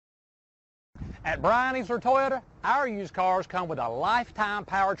At Bryan Easler Toyota, our used cars come with a lifetime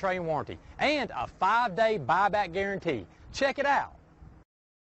powertrain warranty and a 5-day buyback guarantee. Check it out.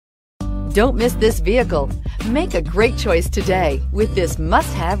 Don't miss this vehicle. Make a great choice today with this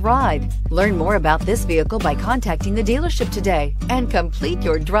must-have ride. Learn more about this vehicle by contacting the dealership today and complete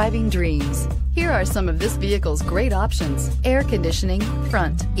your driving dreams. Here are some of this vehicle's great options. Air conditioning,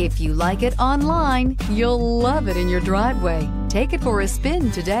 front. If you like it online, you'll love it in your driveway. Take it for a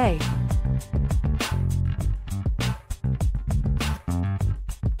spin today.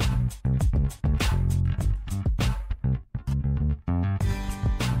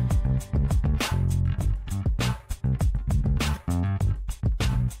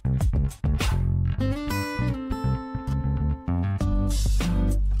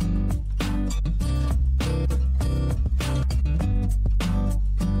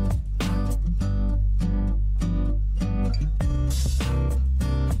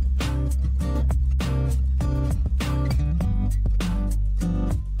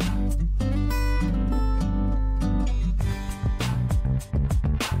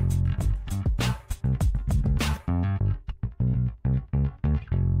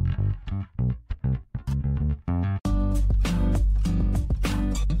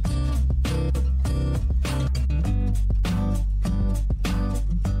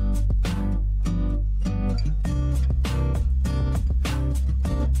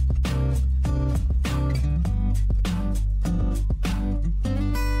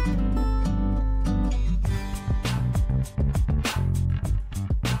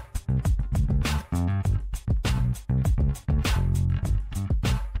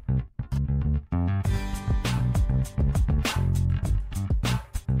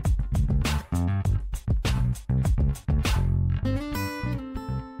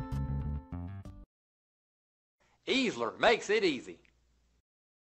 Easler makes it easy.